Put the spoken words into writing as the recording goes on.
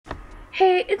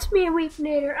Hey, it's me,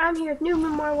 Weepnator. I'm here with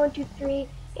Newmanmore123,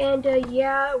 and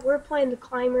yeah, we're playing the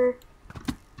climber.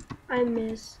 I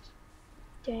missed.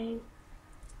 Dang.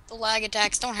 The lag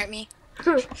attacks don't hurt me.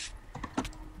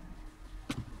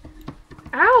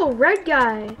 Ow, red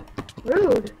guy.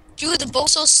 Rude. Dude, the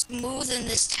bow's so smooth in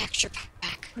this texture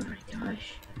pack. Oh my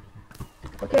gosh.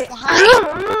 Okay.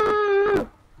 Why?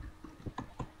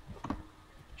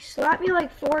 You slapped me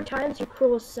like 4 times, you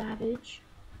cruel savage.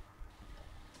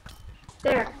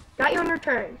 There. Got you on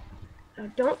return.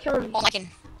 Now don't kill me. Oh, I can.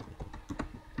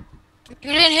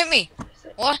 You didn't hit me.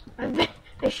 What?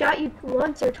 I shot you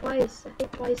once or twice. I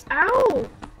think twice. Ow!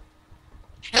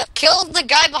 Kill the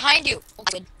guy behind you.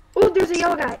 Oh, there's a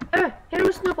yellow guy. Hit him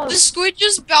with snowballs. The squid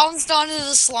just bounced onto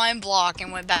the slime block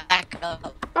and went back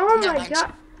up. Oh my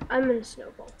god. I'm in a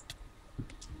snowball.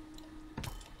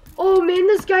 Oh man,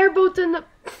 this guy are both in the...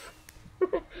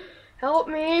 Help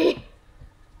me.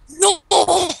 No!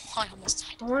 I almost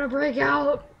died. I want to break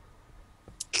out.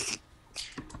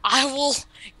 I will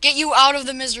get you out of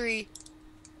the misery.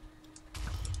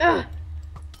 I'm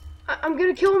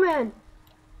gonna kill man.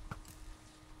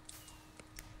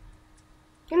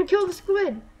 Gonna kill the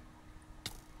squid.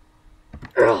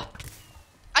 Ugh.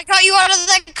 I got you out of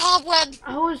that cobweb.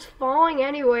 I was falling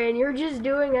anyway, and you're just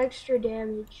doing extra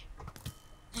damage.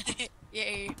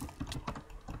 Yay.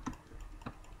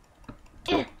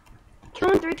 Kill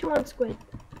him 3, 2, 1 squid.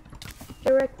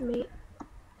 Direct mate.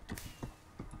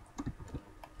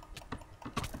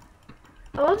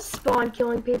 I love spawn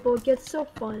killing people. It gets so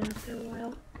fun after a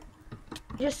while.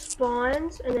 Just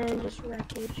spawns and then just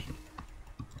wreckage.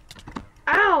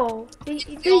 Ow!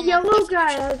 The yellow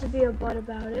guy has to be a butt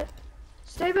about it.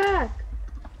 Stay back.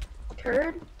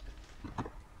 Turd.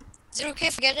 Is it okay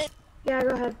if I get it? Yeah, go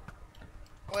ahead.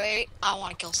 Wait, I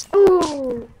want to kill some.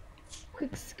 Ooh!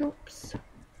 Quick scoops.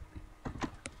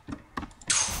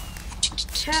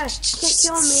 Ha! Can't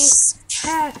kill me.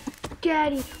 Ha!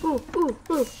 Daddy. Ooh, ooh,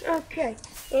 ooh. Okay.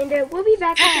 And we'll be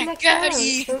back with the next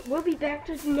round. We'll be back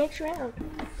with the next round.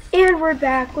 And we're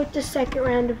back with the second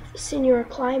round of Senior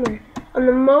Climber on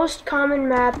the most common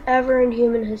map ever in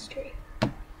human history.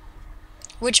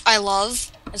 Which I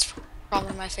love. It's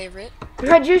probably my favorite.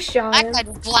 I just shot him. I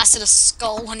blasted a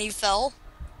skull when he fell.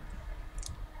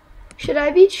 Should I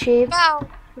be cheap? Wow.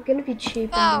 I'm gonna be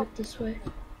cheap and do it this way.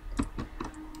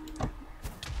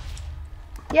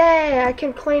 Yay! I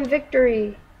can claim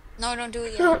victory. No, don't do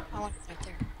it yet. I want it right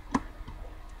there.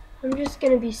 I'm just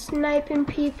gonna be sniping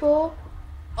people.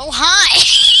 Oh,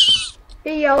 hi!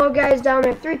 The yellow guy's down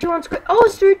there. 3, 2, 1 squid. Oh,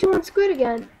 it's 3, 2, 1 squid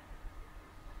again.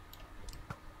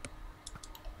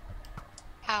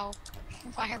 Pow.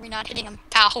 Why are we not hitting him?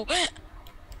 Pow.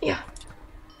 Yeah.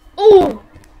 Oh!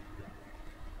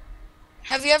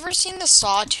 Have you ever seen the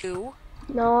Saw 2?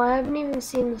 No, I haven't even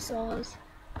seen the saws.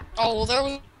 Oh, well, there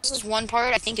was this one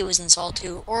part, I think it was in Saw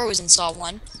 2, or it was in Saw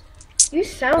 1. You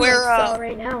sound Where, like Saw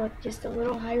right now with just a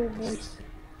little higher voice.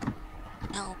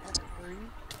 No, that's rude.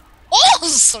 Oh,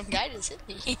 some guy just hit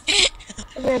me.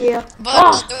 Good idea.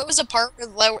 But there was a part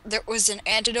where there was an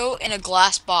antidote in a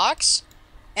glass box,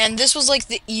 and this was like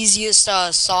the easiest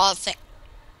Saw thing.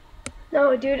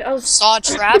 No, dude, I was... Saw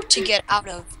trap to get out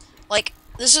of. Like,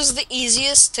 this was the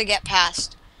easiest to get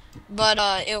past. But,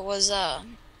 it was,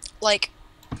 like...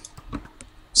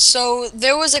 So,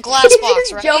 there was a glass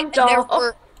box, right? Jumped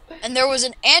off. And there was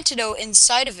an antidote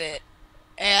inside of it.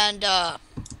 And,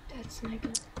 That's not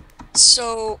good.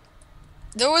 so...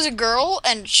 There was a girl,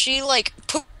 and she, like,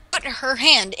 put her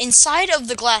hand inside of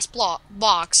the glass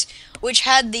box, which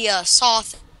had the, saw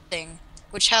thing.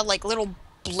 Which had, like, little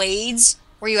blades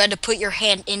where you had to put your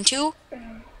hand into.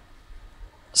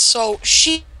 So,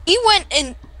 she went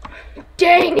and...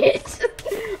 Dang it!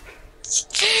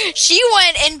 She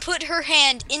went and put her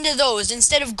hand into those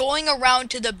instead of going around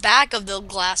to the back of the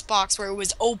glass box where it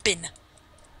was open.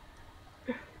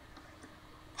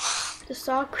 The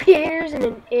Saw creator's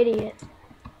an idiot.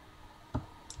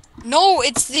 No,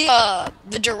 it's the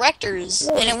directors,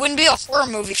 and it wouldn't be a horror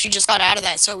movie if she just got out of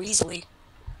that so easily.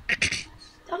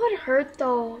 That would hurt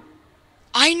though.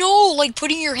 I know, like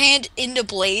putting your hand into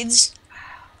blades.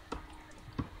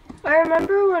 I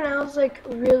remember when I was like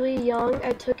really young,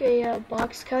 I took a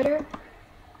box cutter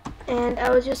and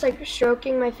I was just like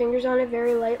stroking my fingers on it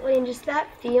very lightly, and just that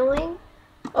feeling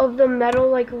of the metal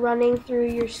like running through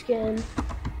your skin.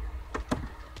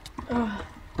 Ugh.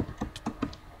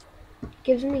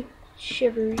 Gives me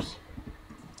shivers.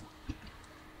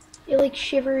 It like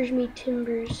shivers me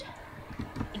timbers.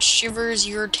 It shivers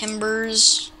your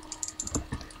timbers.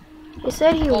 He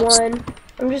said he won.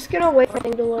 I'm just gonna wait for the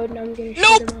thing to load and I'm gonna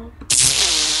shoot him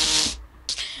off.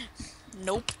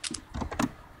 Nope.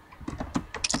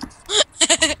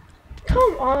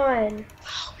 Come on.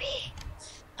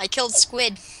 I killed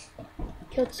Squid.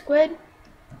 Killed Squid?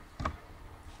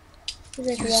 He's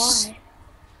like, why?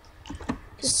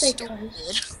 Just say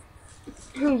cuz.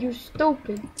 You're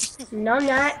stupid. No, I'm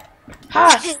not.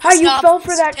 Ha! Ha! You fell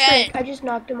for that trick. I just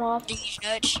knocked him off.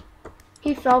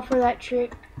 He fell for that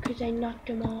trick because I knocked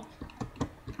him off.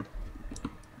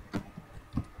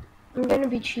 I'm gonna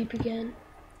be cheap again.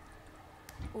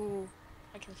 Ooh,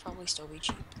 I can probably still be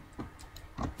cheap.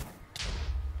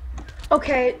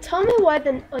 Okay, tell me why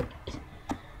then, like,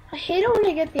 I hate it when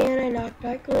I get the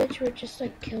anti-knockback glitch where it just,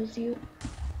 like, kills you.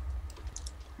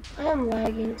 I am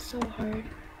lagging so hard.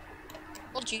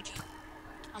 Well, GG.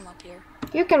 I'm up here.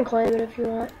 You can claim it if you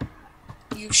want.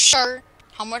 You sure?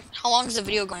 How long is the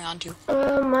video going on to?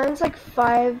 Mine's like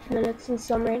 5 minutes and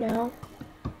some right now.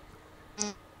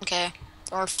 Okay.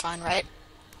 Or fine, right?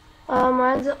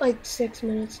 Mine's at like 6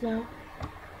 minutes now.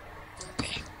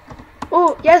 Okay.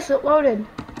 Oh, yes, it loaded.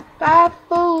 Bye,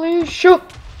 Felicia.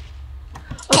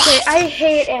 Okay, I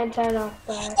hate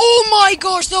anti-knockback. Oh my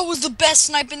gosh, that was the best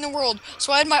snipe in the world.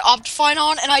 So I had my Optifine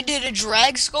on and I did a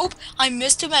drag scope. I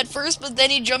missed him at first, but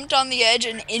then he jumped on the edge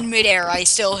and in midair I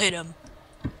still hit him.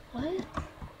 What?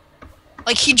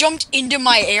 Like he jumped into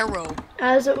my arrow.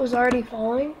 As it was already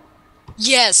falling?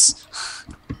 Yes.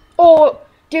 Oh,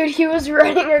 dude, he was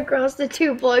running across the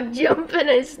 2-block jump and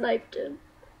I sniped him.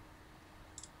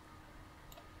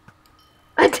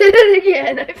 I did it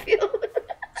again, I feel.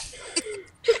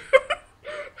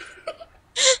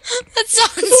 That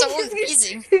sounds so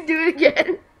amazing. Do it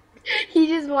again. He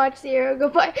just watched the arrow go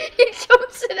by. He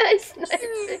jumps and I sniped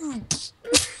him.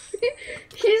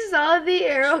 He saw the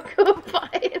arrow go by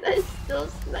and I still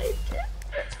sniped him.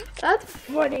 That's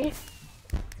funny.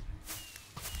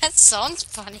 That sounds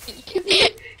funny.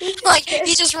 Like,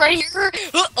 he's just right here.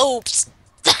 Oops.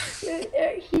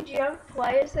 He jumped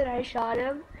twice and I shot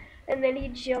him. And then he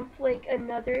jumped like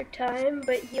another time,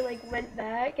 but he like went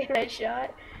back and I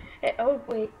shot. And, oh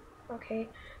wait, okay.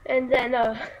 And then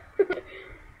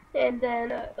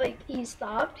like he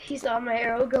stopped. He saw my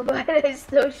arrow go by and I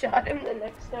still shot him the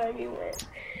next time he went.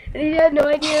 And he had no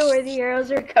idea where the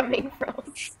arrows are coming from.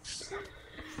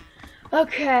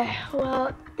 Okay,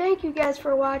 well, thank you guys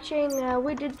for watching.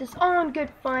 We did this all in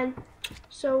good fun.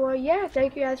 So yeah,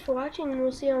 thank you guys for watching and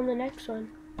we'll see you on the next one.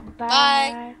 Bye.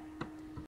 Bye.